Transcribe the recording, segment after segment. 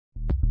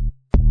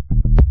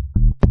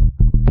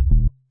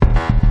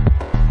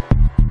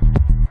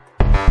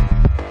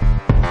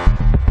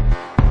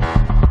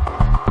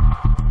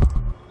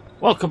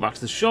Welcome back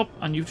to the shop,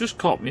 and you've just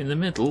caught me in the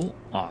middle,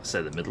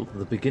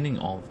 the beginning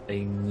of a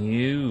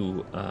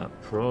new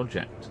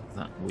project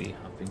that we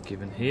have been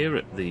given here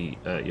at the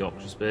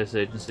Yorksha Space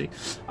Agency.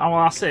 And when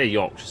I say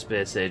Yorksha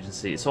Space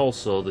Agency, it's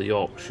also the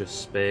Yorksha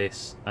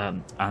Space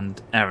and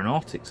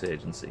Aeronautics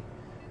Agency.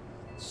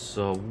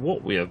 So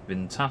what we have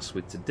been tasked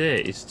with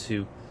today is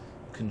to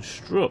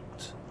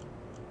construct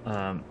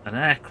an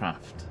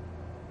aircraft.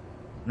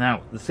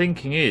 Now, the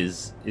thinking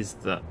is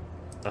that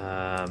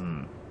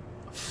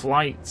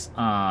flights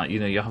are,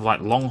 you have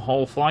like long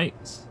haul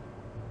flights,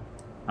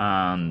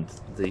 and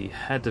the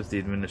head of the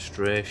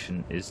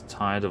administration is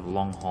tired of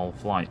long haul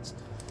flights,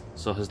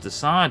 so has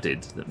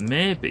decided that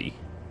maybe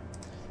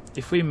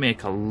if we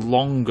make a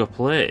longer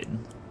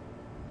plane,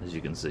 as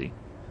you can see,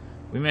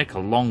 we make a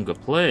longer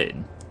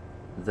plane,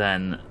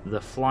 then the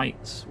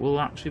flights will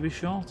actually be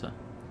shorter.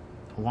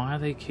 Why are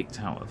they kicked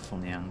out at a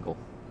funny angle?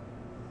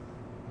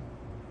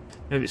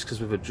 Maybe it's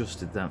because we've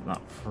adjusted that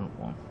front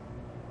one.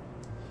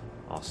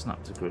 Oh,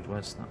 snap to grid.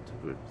 Where's snap to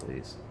grid,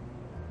 please?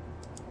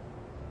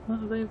 Are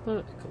they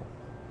vertical?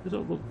 They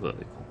don't look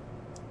vertical.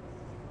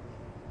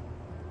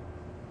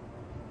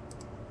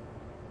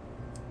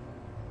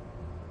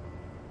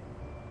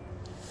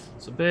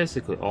 So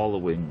basically all the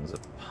wings are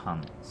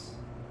pants.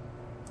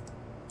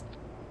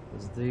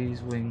 There's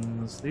these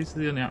wings. These are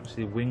the only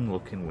actually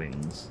wing-looking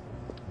wings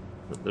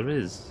that there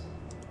is.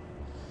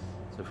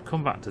 So if we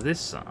come back to this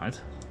side,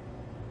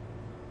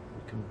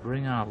 we can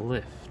bring our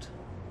lift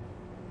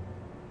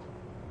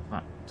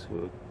back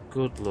to a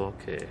good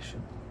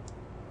location.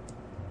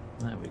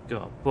 There we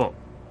go. But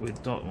we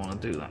don't want to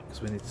do that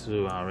because we need to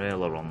do our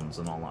ailerons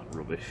and all that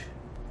rubbish.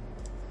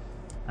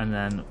 And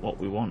then what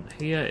we want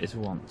here is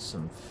we want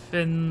some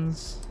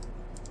fins.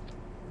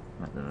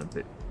 Make them a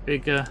bit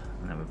bigger,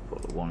 and then we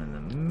put the one in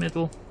the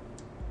middle,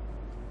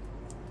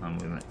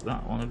 and we make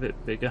that one a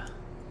bit bigger.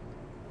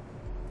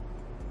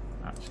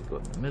 Actually go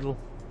in the middle.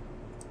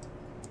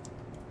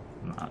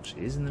 And that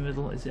actually is in the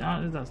middle. Is it?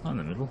 That's not in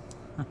the middle.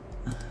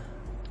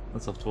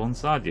 That's off to one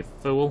side, you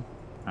fool.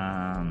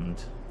 And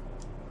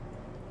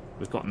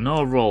we've got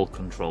no roll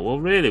control. Well,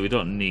 really, we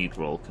don't need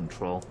roll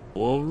control.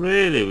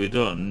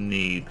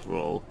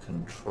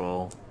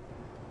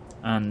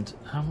 And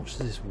how much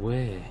does this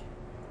weigh?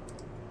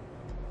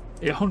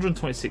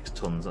 126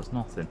 tons, that's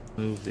nothing.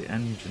 Move the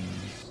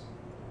engines.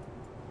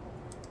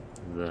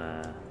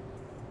 There.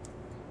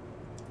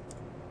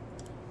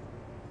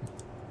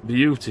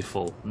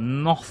 Beautiful.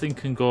 Nothing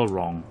can go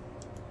wrong.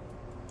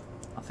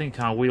 I think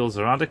our wheels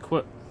are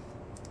adequate.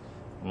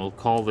 And we'll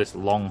call this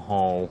long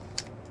haul.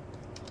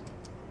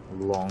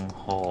 Long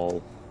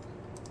haul.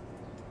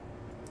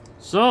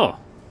 So,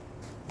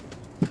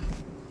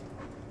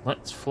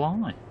 let's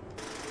fly.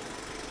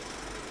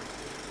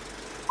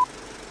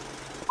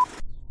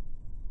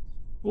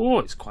 Oh,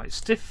 it's quite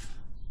stiff.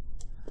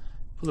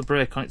 Put the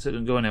brake on it so it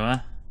doesn't go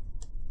anywhere.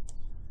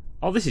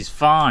 Oh, this is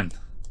fine.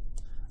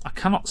 I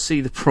cannot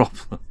see the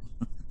problem.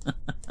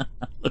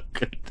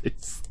 Look at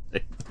this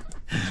thing.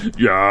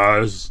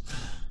 Yes.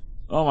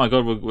 Oh my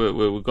god,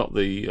 we've got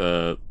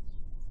the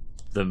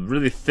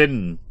really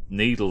thin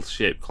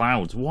needle-shaped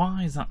clouds.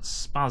 Why is that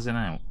spazzing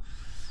out?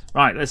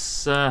 Right,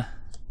 let's.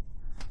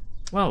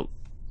 Well,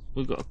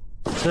 we've got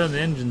to turn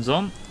the engines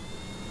on,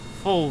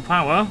 full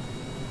power.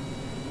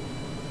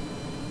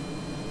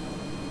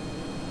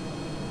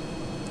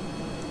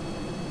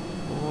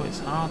 Oh, it's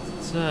hard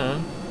to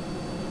turn.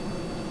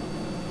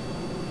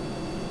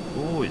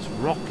 Oh, it's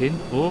rocking.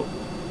 Oh,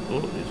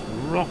 it's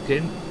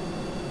rocking.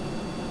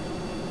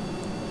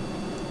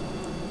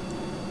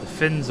 The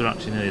fins are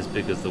actually nearly as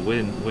big as the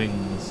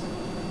wings.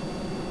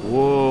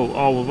 Whoa.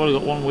 Oh, we've only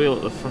got one wheel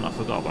at the front. I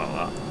forgot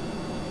about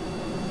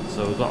that.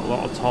 So we've got a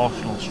lot of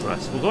torsional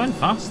stress. We're going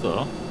fast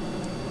though.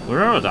 We're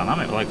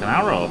aerodynamic like an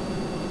arrow.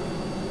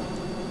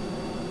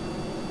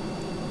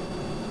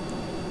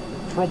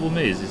 The problem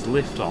is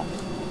lift off.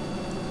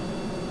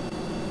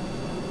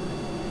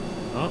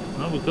 Oh,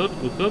 no, we're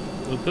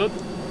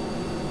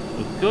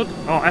good.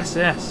 Oh,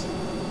 SAS.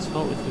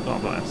 Totally forgot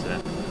about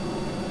SAS.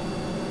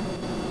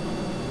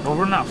 Oh, we're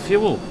running out of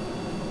fuel.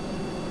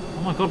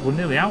 Oh my god, we're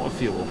nearly out of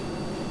fuel.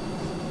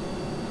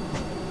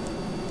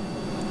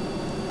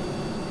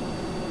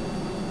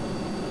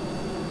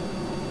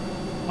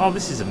 Oh,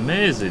 this is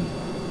amazing.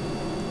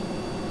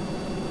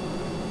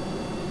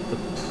 The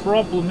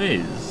problem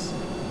is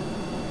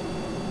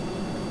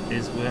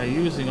we are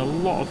using a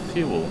lot of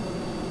fuel.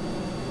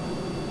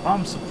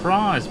 I'm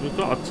surprised. We've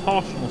got a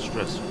torsional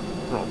stress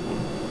problem.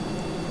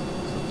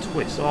 It's a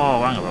twist.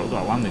 Oh, hang on, we've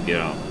got a landing gear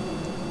out.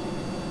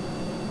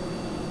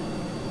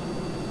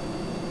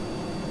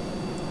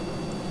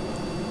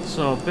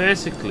 So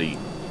basically,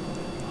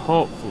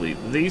 hopefully,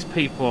 these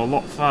people are a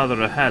lot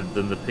farther ahead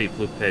than the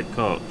people who paid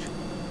coach.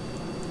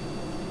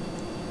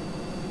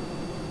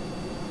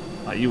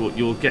 Like you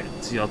will get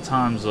to your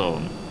time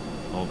zone.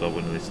 Oh god,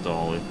 we're nearly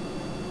stalling.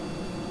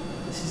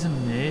 This is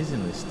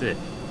amazingly stiff.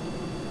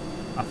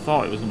 I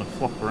thought it was going to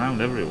flop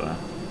around everywhere.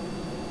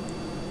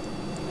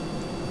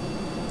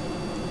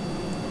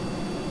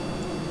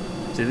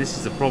 See, this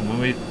is the problem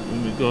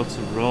when we go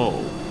to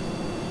roll.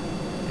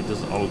 It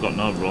doesn't. Oh, we've got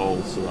no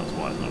roll, so that's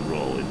why it's not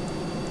rolling.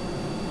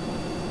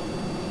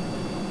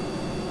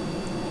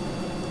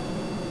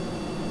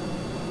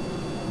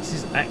 This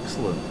is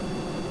excellent.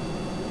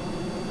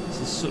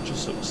 This is such a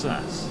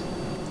success.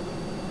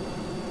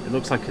 It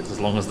looks like it's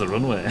as long as the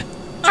runway.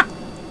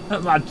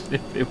 Imagine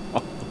if it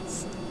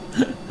was.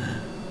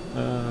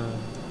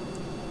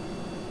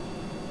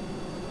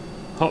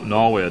 Hope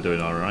Norway are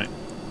doing alright.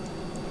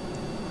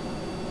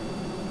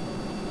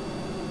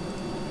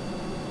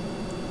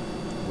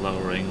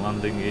 Lowering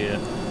landing gear.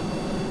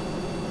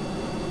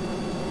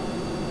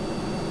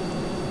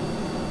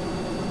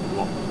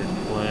 Locked in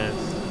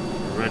place.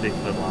 Ready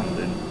for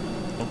landing.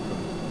 Open.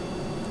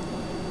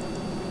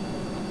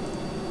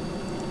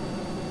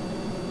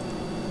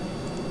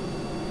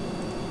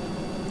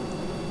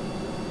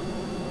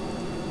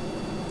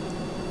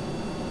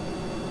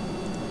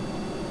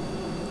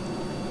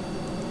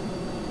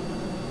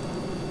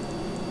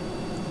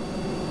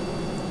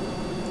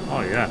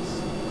 Oh yes.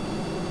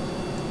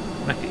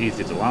 Make it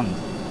easy to land.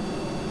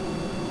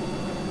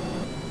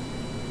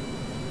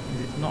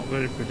 It's not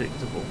very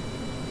predictable.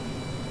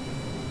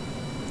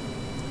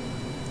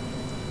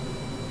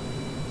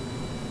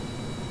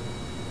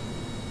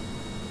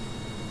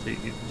 So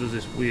it does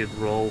this weird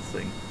roll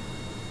thing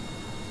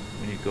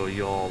when you go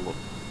yaw look.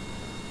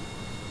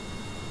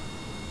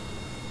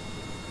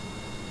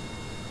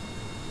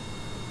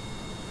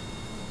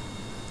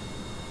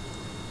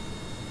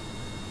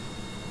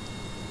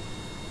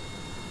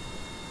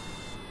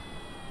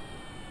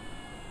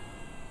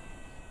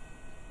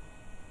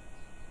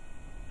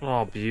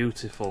 Oh,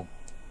 beautiful.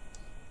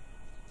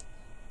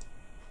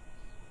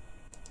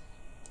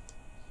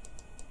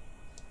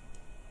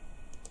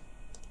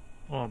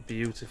 Oh,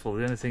 beautiful.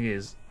 The only thing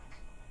is,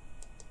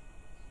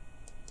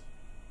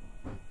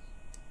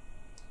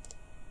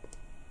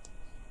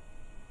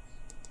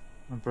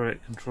 my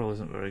brake control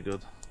isn't very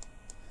good.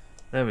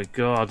 There we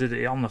go, I did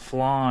it on the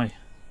fly.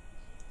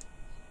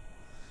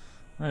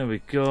 There we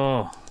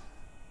go.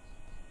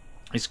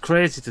 It's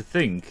crazy to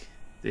think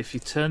that if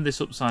you turn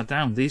this upside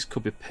down, these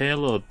could be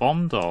payload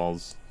bomb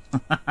doors.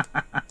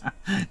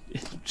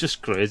 It's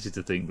just crazy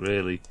to think,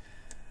 really.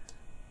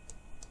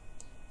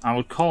 I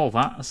would call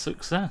that a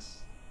success.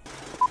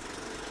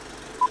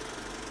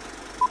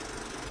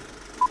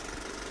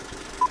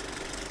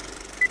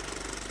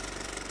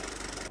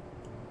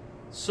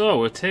 So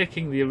we're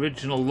taking the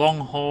original long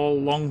haul,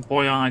 long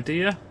boy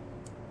idea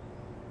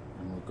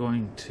and we're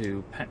going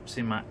to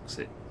Pepsi Max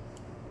it.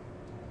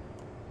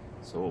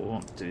 So what we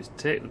want to do is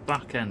take the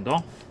back end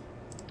off,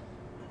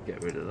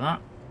 get rid of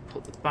that,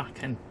 put the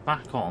back end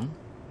back on,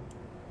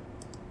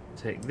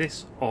 take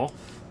this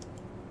off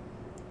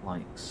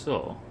like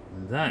so,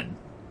 and then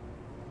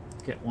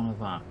get one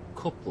of our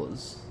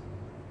couplers.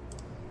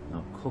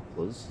 No,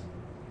 couplers.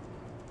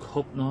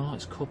 No,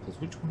 it's couplers.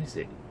 Which one is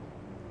it?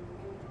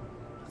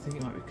 I think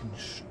it might be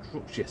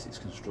construction. Yes, it's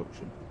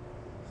construction.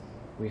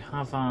 We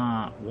have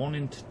our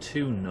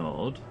 1:2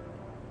 node,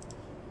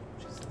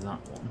 which is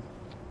that one.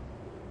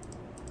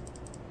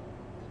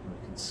 And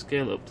we can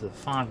scale it up to the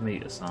 5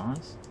 meter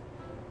size,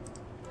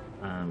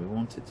 and we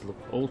want it to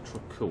look ultra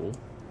cool,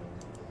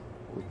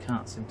 but we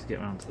can't seem to get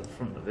around to the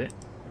front of it.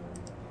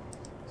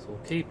 So we'll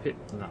keep it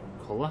that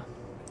colour.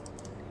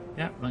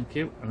 Yep, thank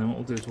you. And then what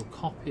we'll do is we'll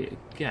copy it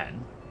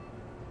again.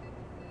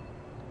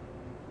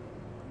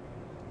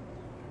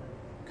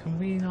 Can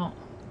we not?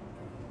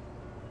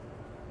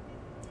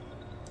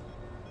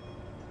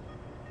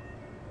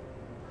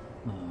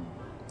 Oh.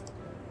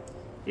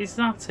 Is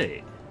that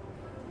it?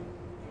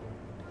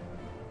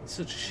 It's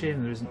such a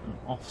shame there isn't an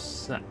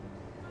offset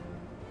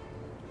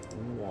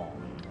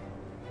one.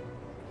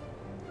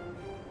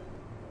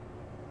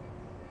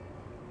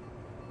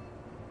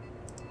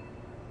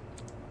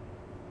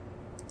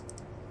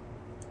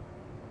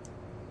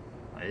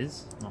 That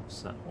is an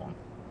offset one.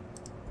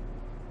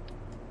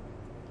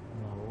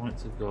 No, we want it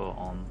to go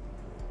on.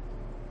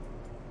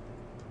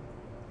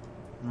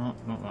 No,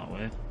 not that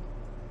way.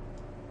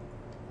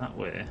 That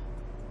way.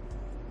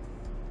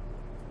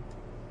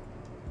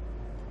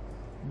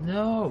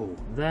 No!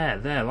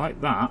 There, like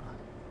that.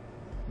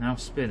 Now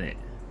spin it.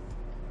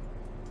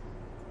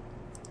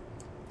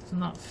 Doesn't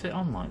that fit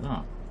on like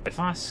that? If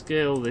I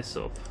scale this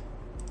up,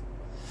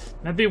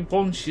 maybe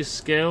once you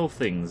scale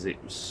things, it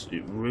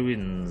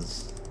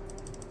ruins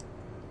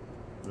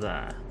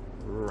there.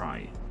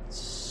 Right.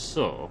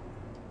 So,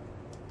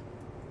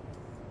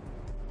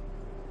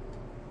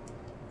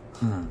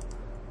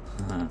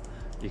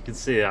 you can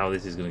see how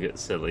this is going to get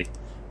silly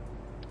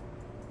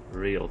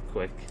real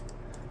quick.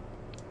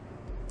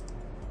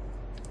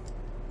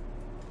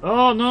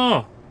 Oh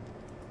no!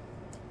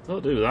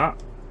 Don't do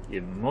that,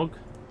 you mug.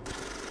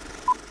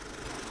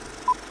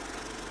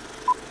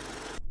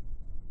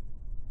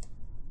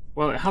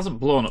 Well, it hasn't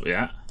blown up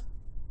yet.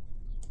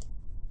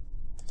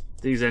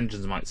 These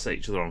engines might set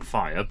each other on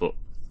fire, but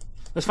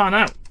let's find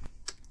out.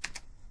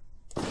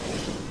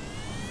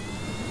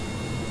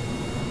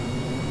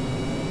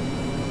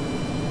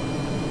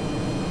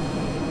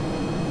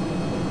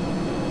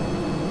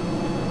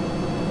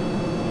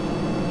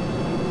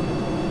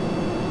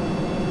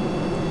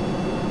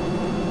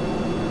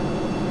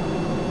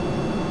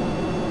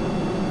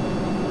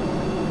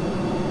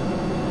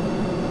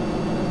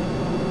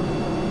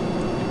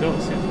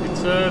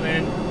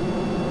 turning.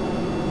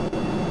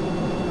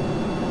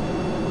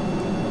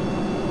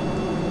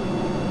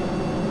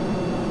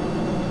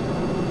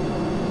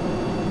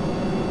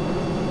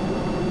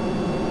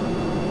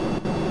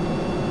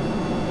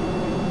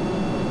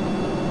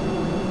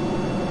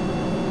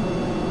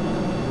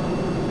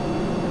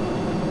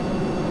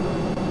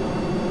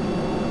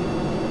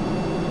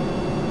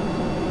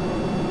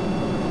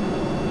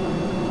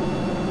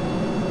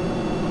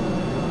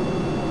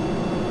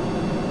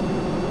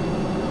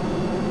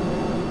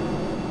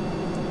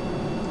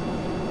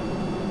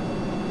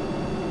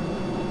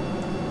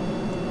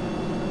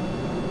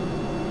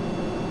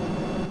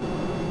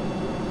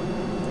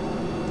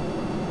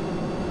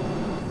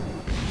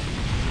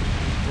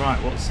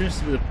 Right, what seems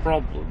to be the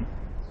problem?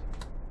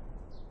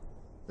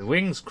 The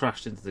wings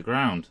crashed into the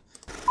ground.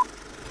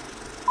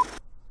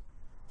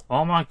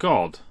 Oh my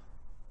god.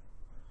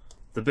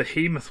 The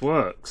behemoth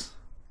works.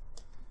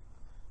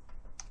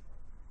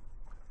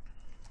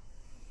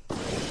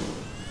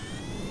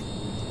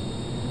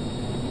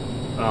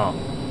 Oh.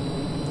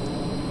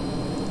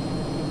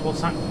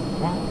 What's that?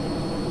 What?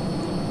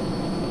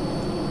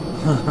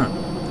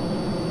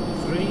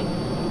 3?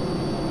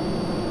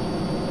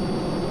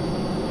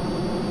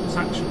 What's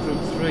action group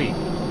 3?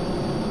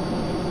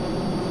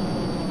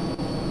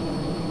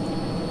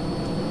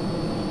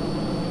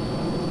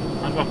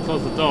 How do I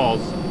close the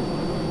doors?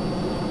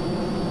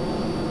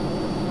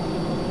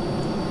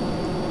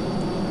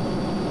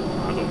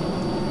 I don't know.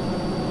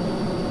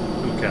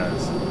 Who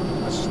cares?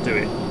 Let's just do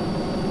it.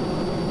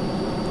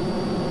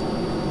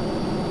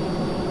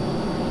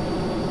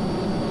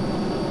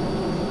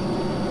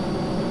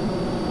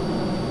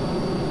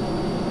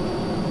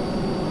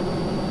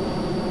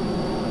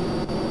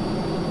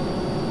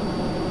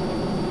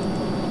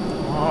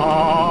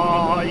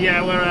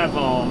 Yeah, wherever.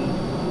 I'll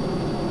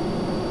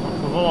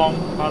move along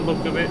by the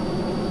look of it.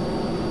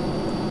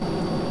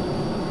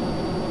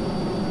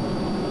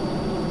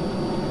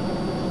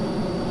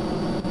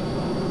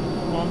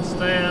 Come on,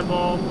 stay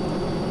airborne.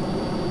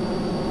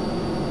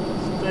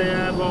 Stay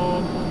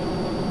airborne.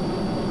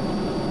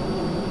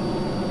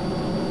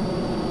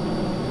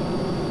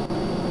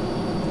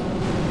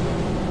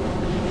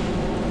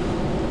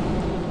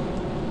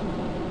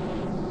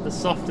 The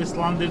softest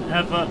landing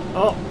ever.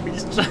 Oh,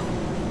 it's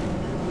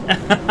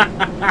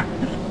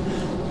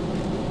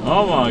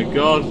oh my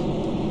god,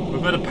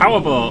 we've made a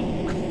powerboat.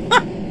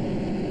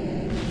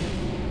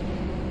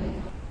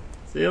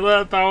 See you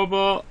later,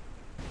 powerboat.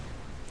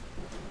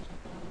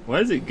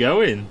 Where's it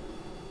going?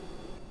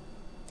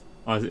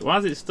 Oh, why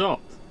has it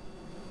stopped?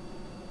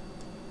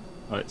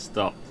 Oh, it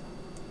stopped.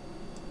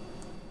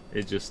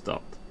 It just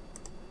stopped.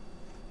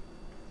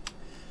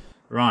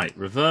 Right,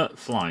 revert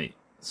flight.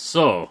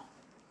 So,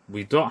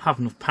 we don't have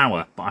enough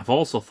power, but I've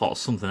also thought of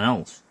something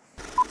else.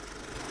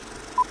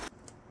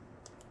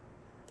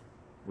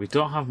 We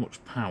don't have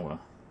much power.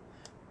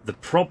 The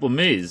problem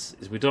is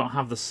we don't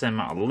have the same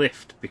amount of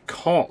lift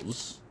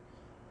because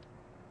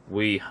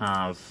we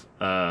have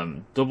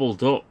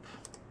doubled up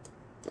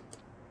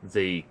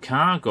the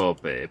cargo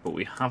bay, but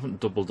we haven't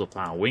doubled up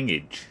our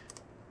wingage.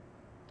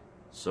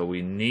 So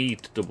we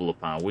need to double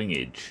up our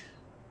wingage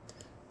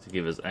to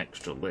give us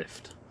extra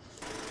lift.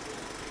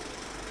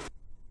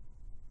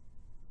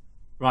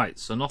 Right,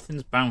 so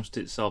nothing's bounced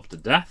itself to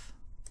death.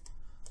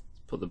 Let's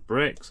put the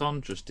brakes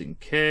on just in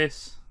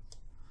case.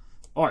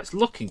 Oh, it's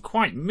looking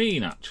quite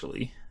mean,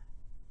 actually.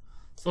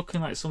 It's looking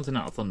like something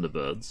out of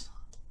Thunderbirds.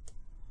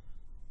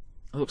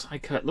 It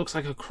looks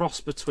like a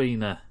cross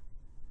between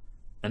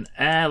an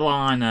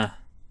airliner,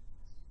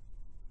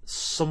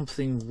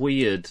 something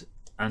weird,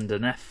 and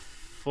an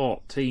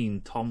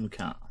F-14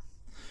 Tomcat.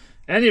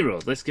 Anyway,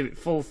 let's give it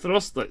full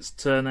thrust. Let's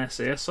turn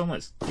SAS on.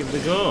 Let's give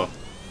it a go.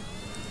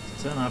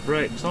 Let's turn our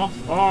brakes off.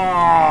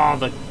 Oh,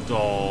 the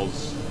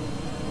doors.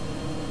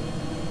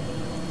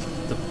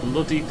 The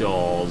bloody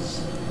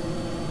doors.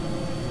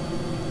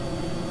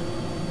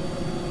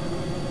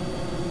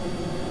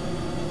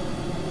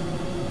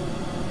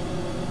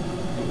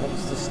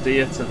 To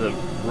steer to the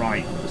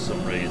right for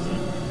some reason.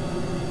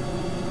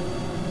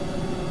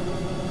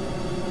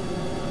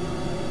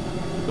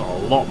 We've got a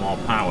lot more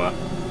power.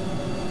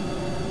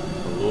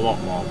 A lot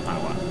more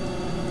power.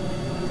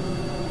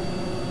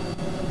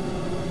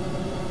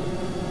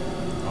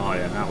 Oh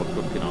yeah, now we're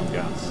cooking on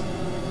gas.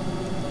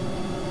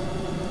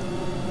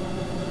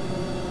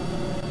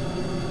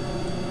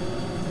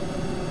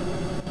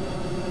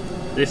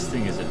 This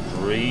thing is a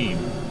dream.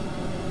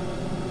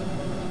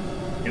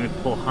 When we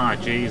pull high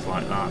G's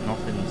like that,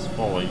 nothing's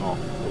falling off.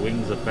 The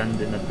wings are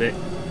bending a bit.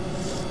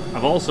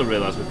 I've also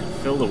realised we can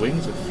fill the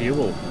wings with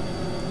fuel.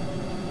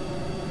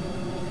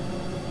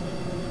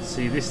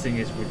 See, this thing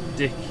is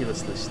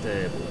ridiculously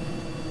stable.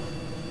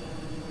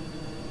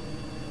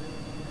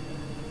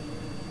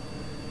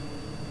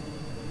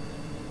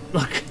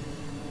 Look,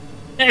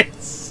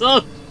 it's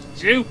so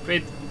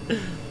stupid.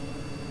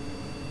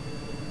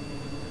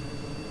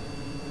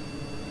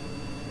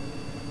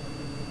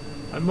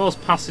 And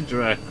most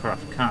passenger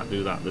aircraft can't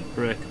do that, they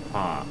break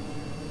apart.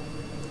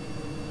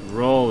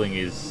 Rolling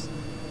is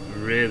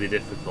really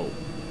difficult.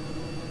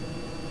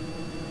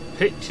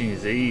 pitching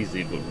is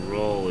easy, but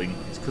rolling,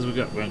 it's because we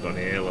haven't got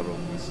any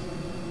ailerons.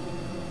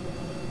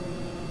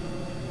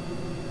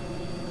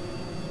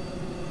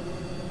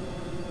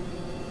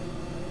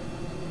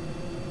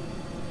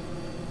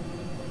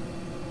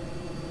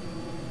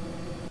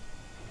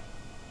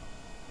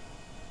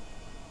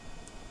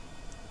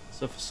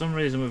 So for some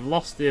reason we've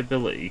lost the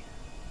ability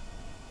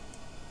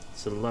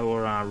to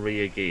lower our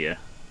rear gear.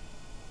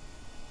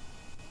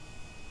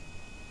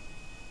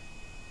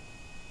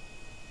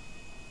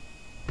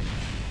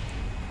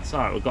 It's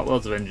alright, we've got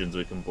loads of engines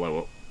we can blow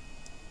up.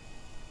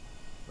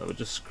 But we're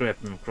just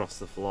scraping them across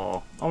the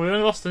floor. Oh, we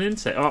only lost an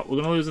intake. Oh, we're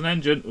going to lose an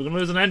engine. We're going to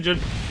lose an engine.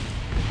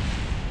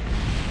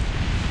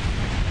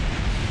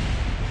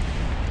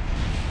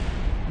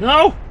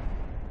 No!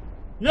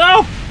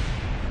 No!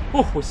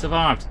 Oh, we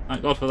survived.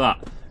 Thank God for that.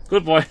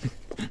 Good boy.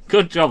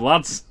 Good job,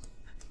 lads.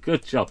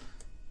 Good job.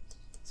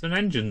 Is there an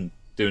engine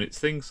doing its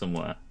thing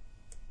somewhere?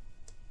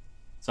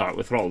 It's alright,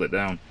 we throttled it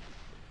down.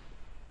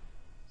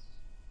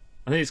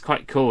 I think it's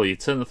quite cool. You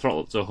turn the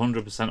throttle up to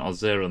 100% or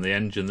 0 and the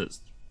engine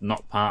that's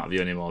not part of you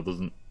anymore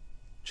doesn't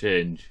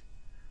change.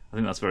 I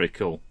think that's very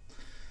cool.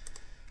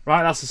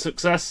 Right, that's a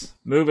success.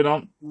 Moving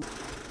on.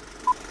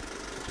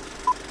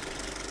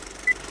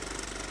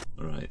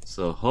 Right,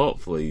 so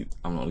hopefully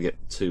I'm not going to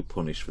get too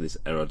punished for this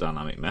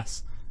aerodynamic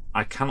mess.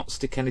 I cannot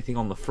stick anything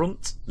on the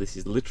front. This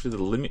is literally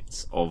the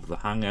limits of the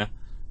hangar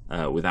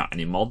without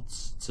any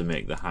mods to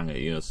make the hangar,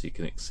 you know, so you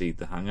can exceed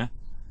the hangar.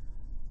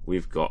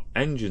 We've got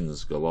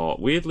engines galore.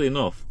 Weirdly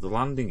enough, the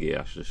landing gear,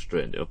 I should have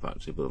straightened it up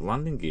actually, but the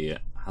landing gear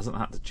hasn't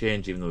had to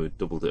change even though we've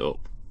doubled it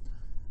up.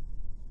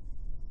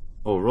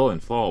 Oh, rolling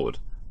forward.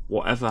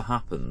 Whatever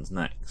happens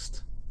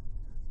next,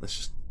 let's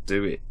just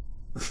do it.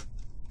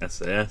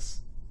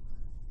 SAS.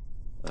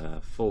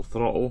 Full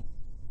throttle.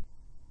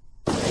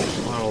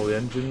 Fire all the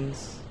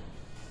engines.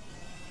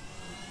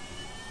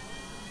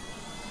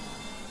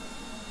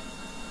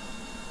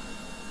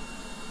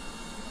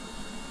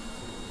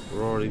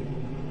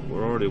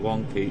 We're already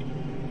wonky.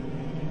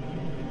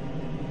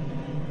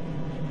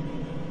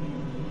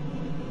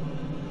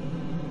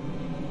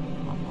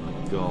 Oh my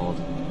God.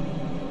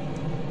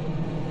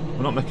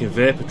 We're not making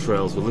vapor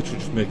trails, we're literally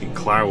just making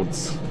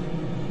clouds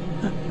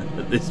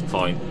at this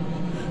point.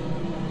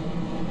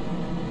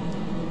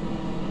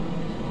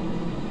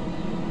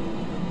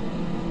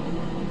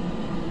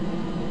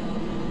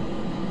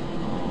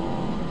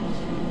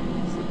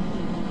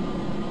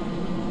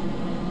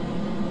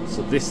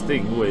 So this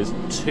thing weighs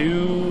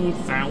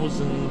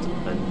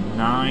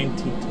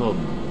 2,090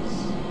 tons.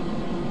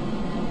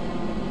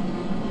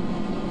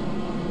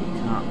 We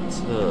can't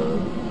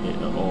turn it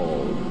at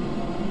all.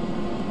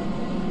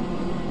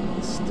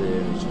 The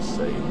steering is just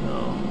saying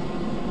no.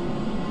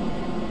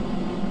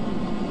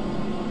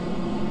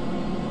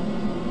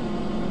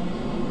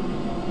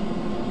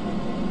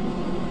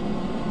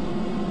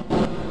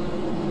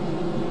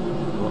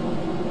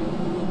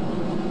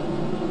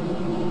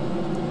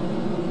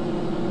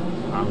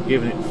 I'm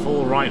giving it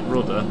full right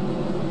rudder.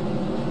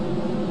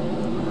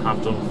 I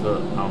have done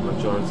for our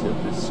majority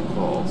of this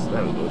course.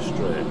 There we go,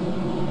 straight.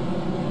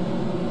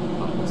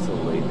 Oh, we're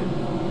still leaning.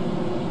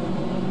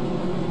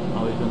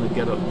 Are we going to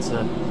get up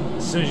to...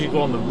 As soon as you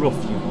go on the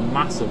rough, you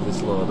massively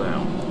slow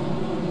down.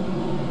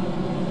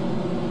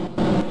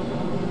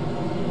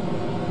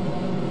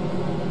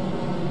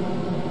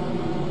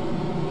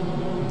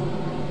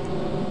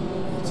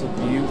 It's a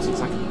beauty.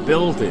 It's like a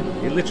building.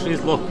 It literally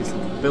is, look, it's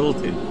like a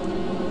building.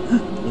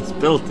 It's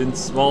built in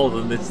smaller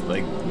than this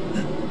thing.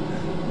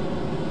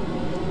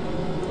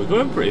 We're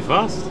going pretty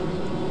fast.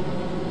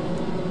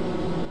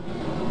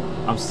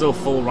 I'm still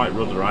full right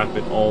rudder, I've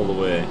been all the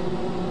way.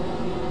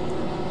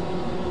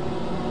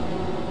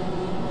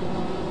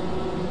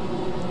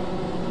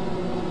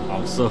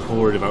 I'm so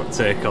worried about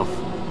takeoff.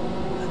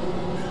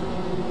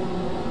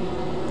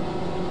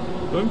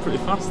 Going pretty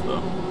fast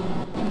though.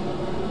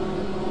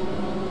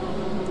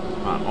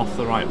 Right, off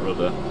the right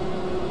rudder.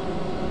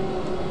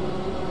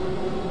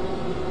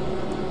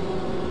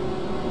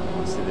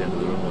 The end of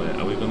the runway.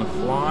 Are we going to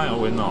fly or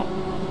we're not?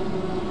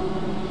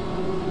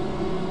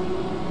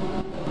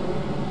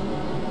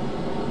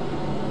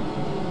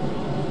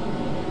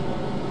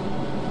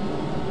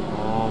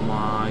 Oh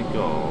my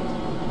God.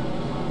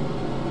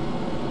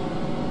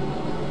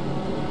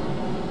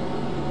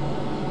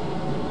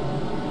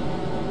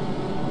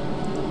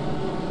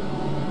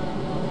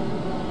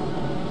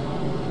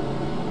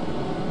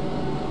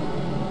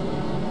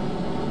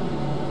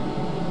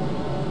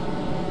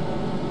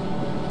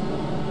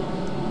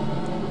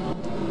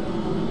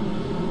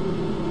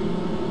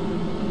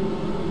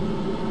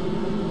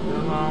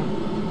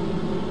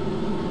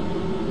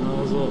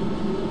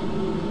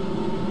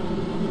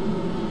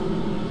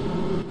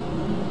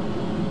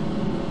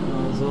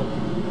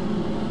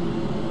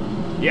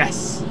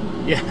 Yes!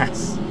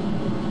 Yes!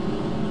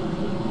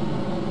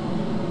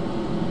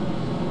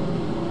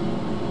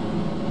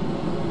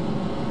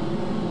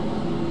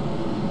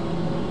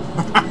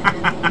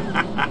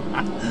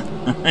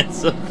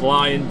 It's a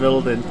flying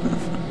building.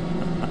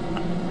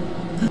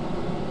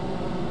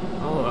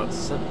 Oh, that's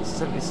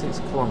 76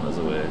 kilometres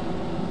away.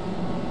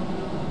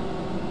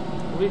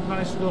 we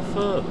managed to go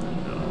further?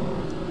 No.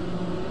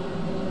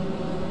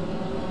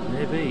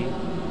 Maybe.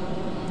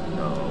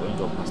 No, we haven't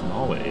gone past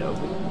Norway,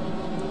 have we?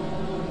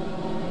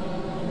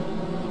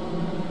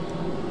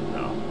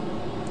 No.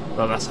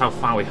 Well, that's how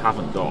far we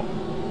haven't got.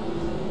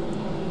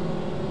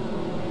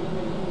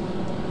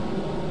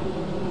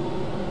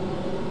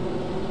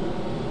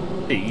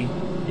 See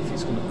if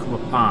it's going to come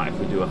apart if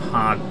we do a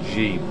hard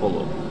G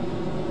pull-up.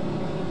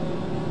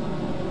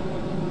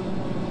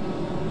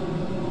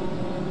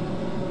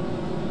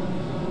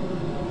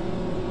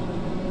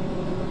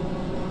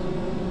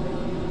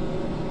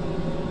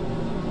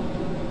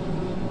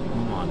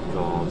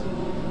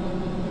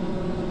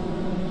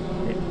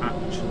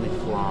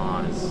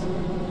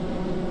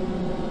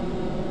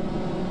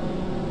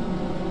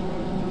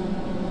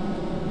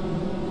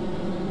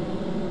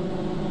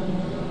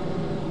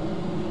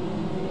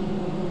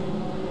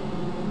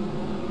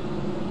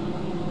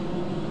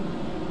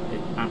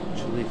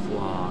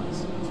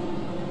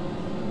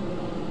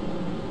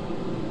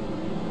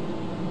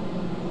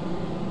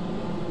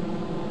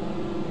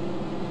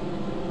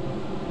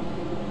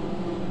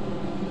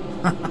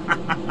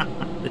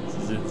 This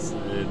is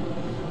insane.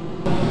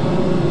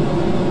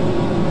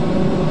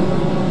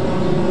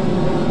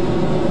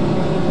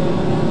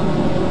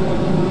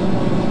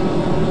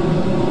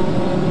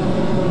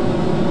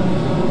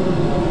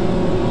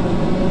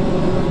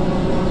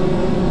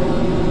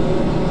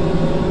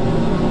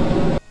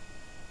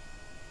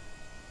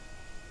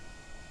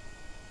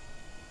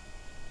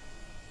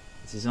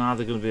 This is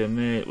either going to be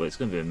amazing. Well, it's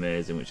going to be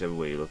amazing whichever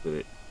way you look at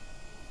it.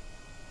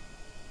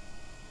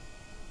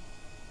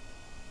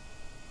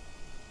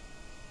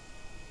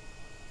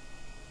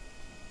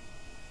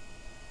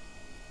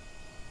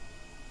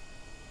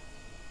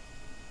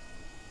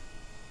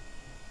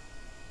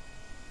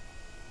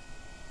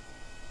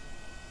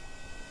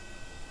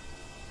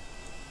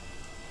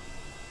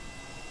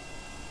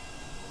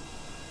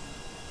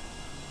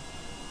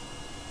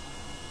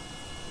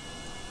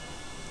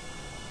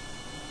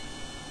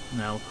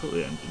 No, cut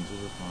the engines, will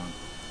be fine.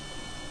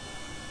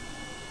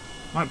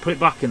 Might put it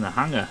back in the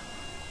hangar.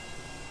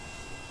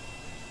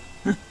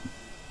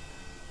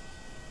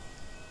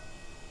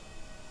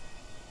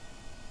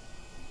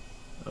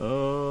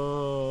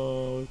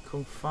 Oh, we've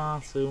come far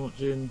too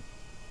much in.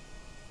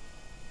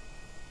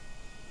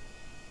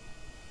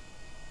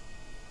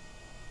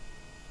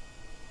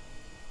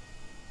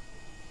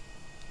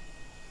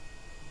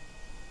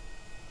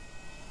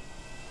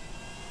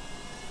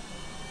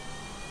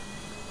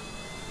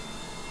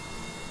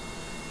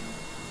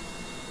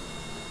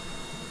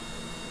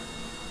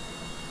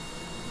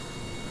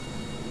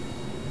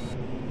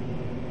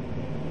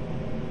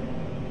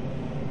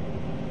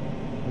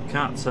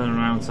 Can't turn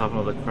around to have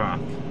another crack.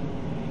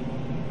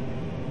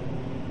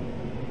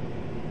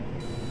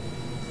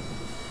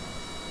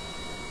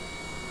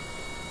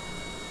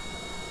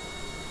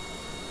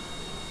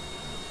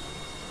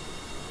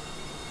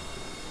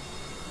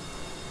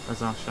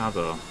 Where's our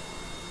shadow?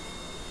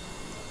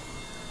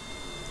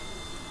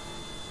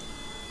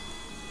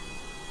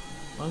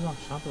 Where's our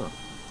shadow?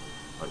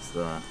 Oh, it's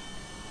there.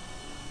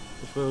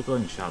 Which way we're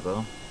going,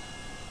 shadow?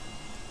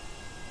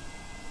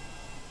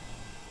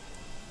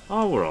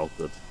 Oh, we're all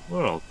good.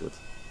 We're all good.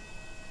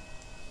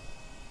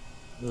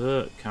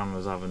 The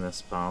camera's having their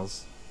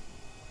spells.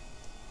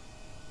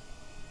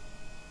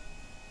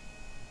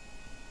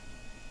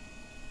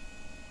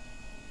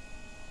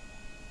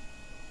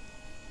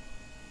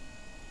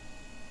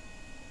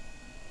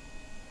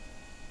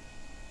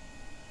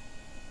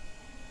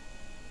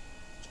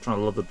 Just trying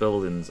to love the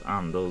buildings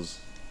and us.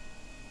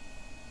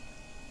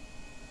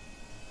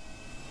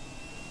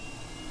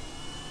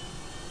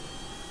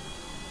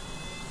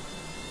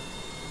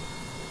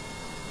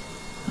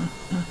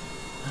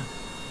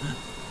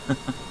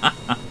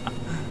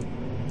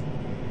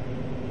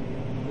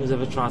 Who's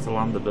ever tried to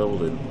land a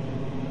building?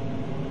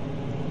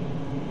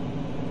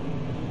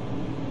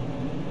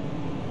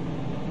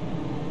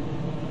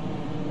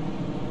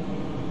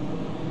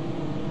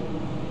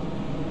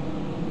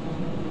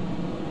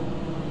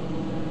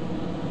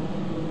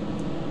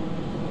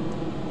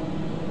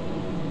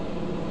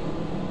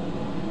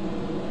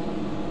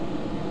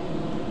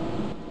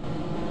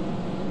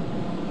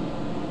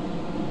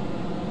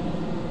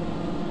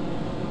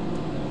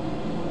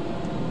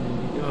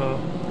 There you go.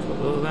 Cut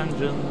those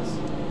engines.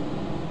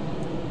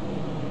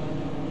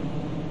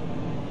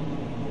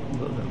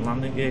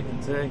 Landing gear can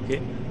take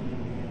it.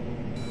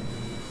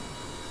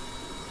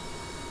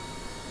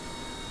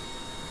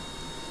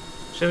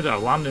 Should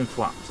have landing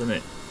flaps,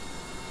 innit?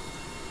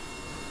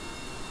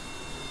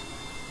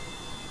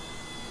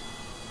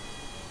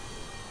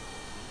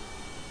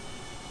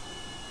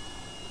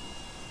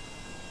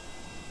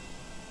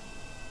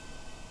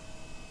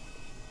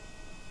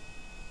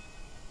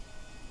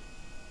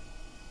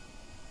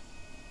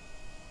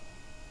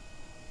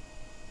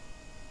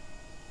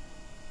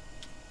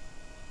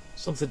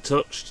 Something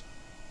touched.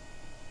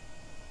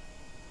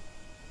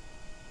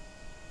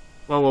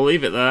 Well, we'll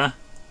leave it there.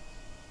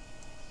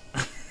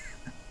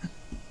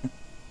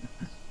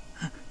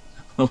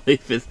 We'll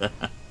leave it there.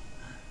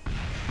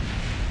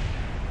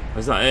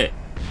 Is that it?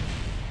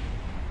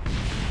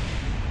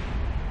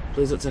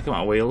 Please don't take out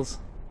my wheels.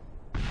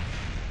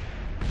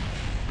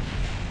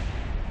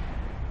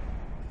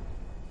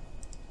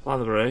 Apply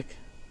the brake.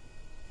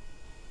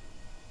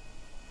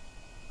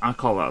 I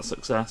call that a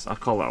success. I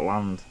call that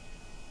land.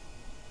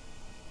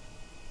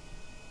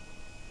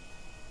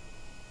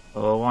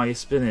 Oh, why are you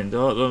spinning?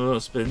 Don't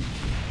spin.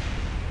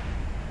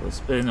 Don't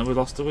spin. Have we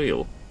lost a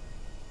wheel?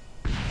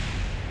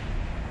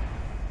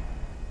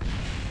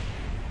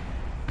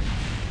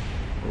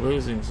 We're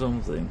losing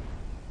something.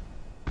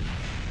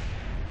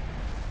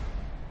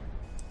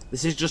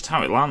 This is just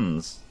how it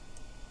lands.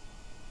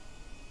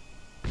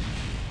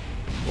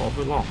 What have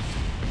we lost?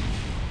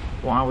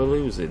 What are we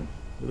losing?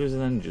 We're losing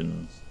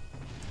engines.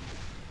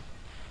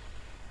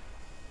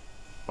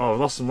 Oh, we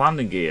lost some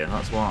landing gear,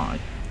 that's why.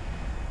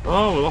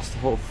 Oh, we lost the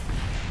whole...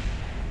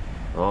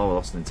 Oh, we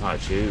lost an entire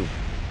tube.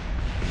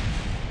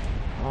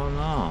 Oh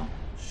no.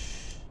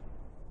 Shh.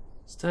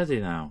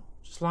 Steady now.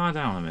 Just lie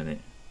down a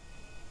minute.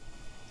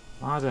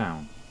 Lie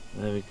down.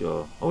 There we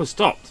go. Oh, it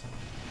stopped.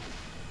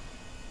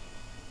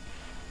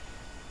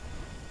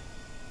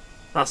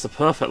 That's the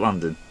perfect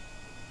landing.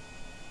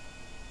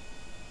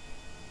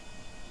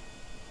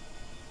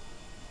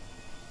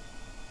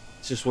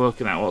 It's just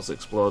working out what's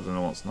exploding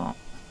and what's not.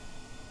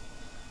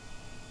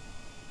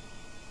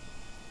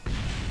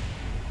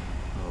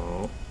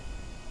 Oh.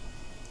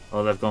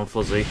 Oh, they've gone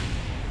fuzzy.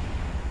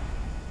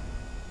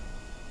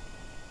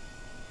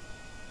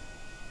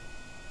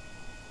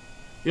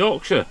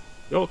 Yorksha!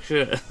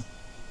 Yorksha!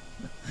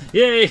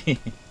 Yay!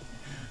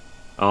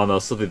 Oh no,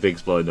 something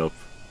big's blowing up.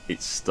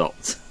 It's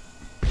stopped.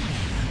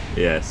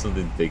 Yeah,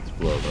 something big's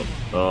blown up.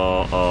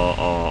 Oh, oh,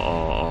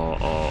 oh, oh,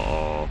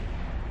 oh,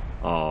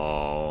 oh,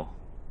 oh,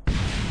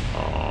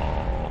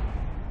 oh,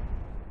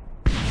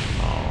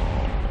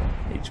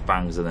 oh. Each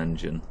bangs an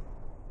engine.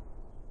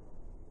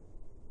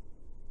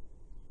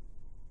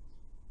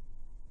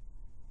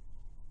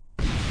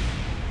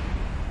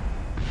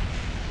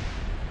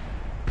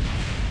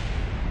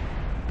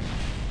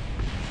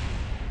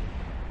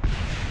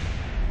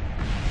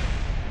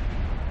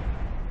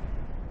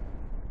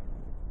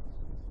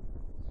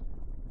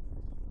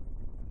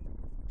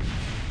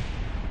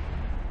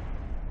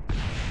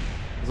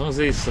 As long as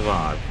these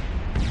survive.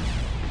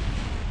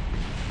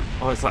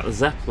 Oh, it's like the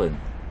Zeppelin.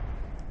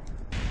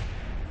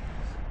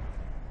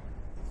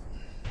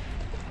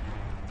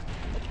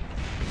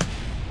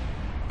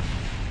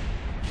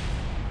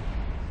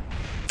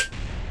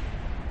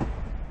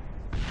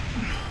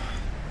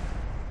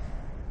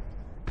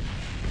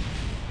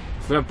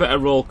 If we have better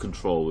roll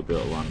control, we'll be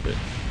able to land it.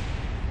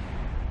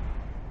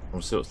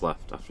 We'll see what's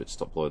left after it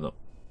stopped blowing up.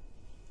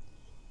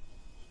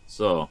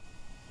 So...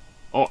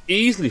 Oh,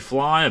 easily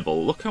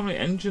flyable. Look how many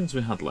engines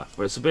we had left.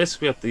 So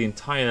basically we have the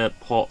entire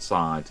port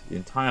side. The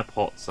entire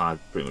port side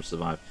pretty much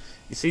survived.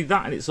 You see,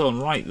 that in its own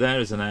right there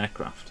is an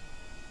aircraft.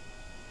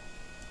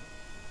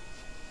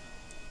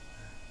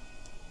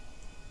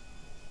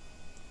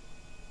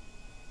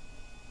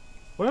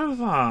 Where have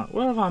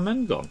our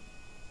men gone?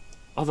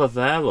 Oh, they're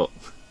there, look.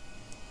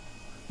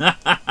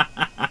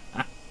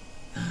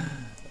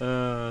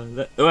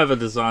 Whoever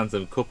designs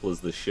them couplers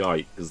the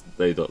shite, because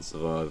they don't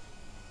survive.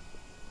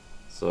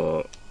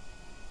 So,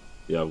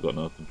 yeah, I've got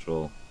no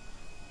control.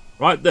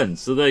 Right then,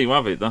 so there you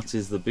have it. That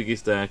is the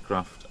biggest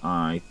aircraft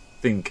I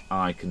think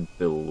I can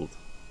build.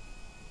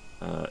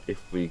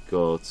 If we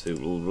go to,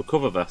 we'll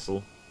recover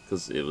vessel,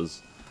 because it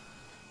was,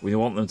 we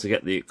want them to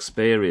get the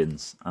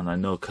experience, and I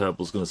know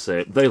Kerbal's going to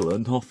say, they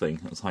learned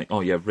nothing. It's like,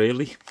 oh yeah,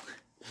 really?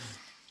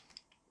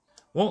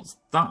 What's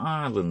that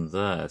island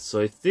there? So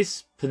if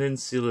this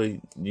peninsula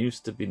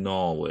used to be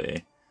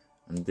Norway,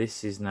 and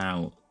this is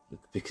now...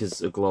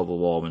 because of global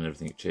warming and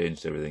everything, it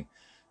changed everything.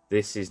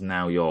 This is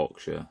now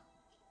Yorkshire.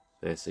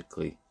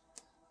 Basically,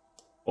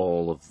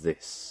 all of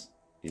this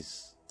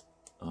is...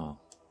 Oh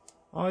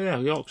yeah,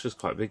 Yorkshire's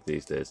quite big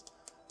these days.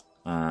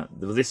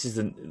 This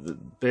is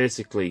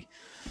basically,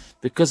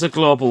 because of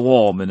global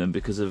warming and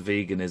because of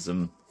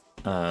veganism,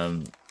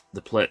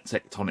 the plate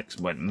tectonics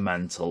went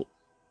mental.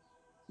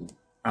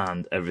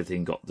 And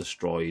everything got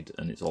destroyed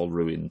and it's all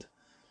ruined.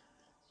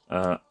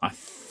 I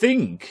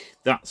think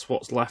that's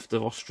what's left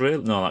of Australia.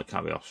 No, that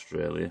can't be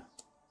Australia.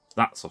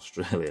 That's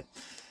Australia.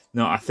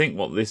 No, I think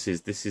what this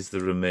is the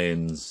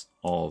remains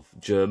of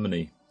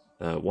Germany,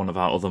 one of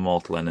our other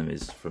mortal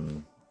enemies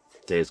from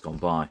days gone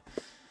by.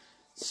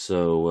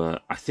 So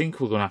I think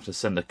we're going to have to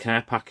send a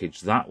care package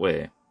that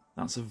way.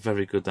 That's a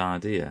very good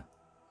idea.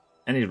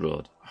 Any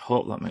road. I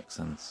hope that makes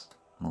sense.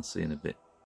 And I'll see you in a bit.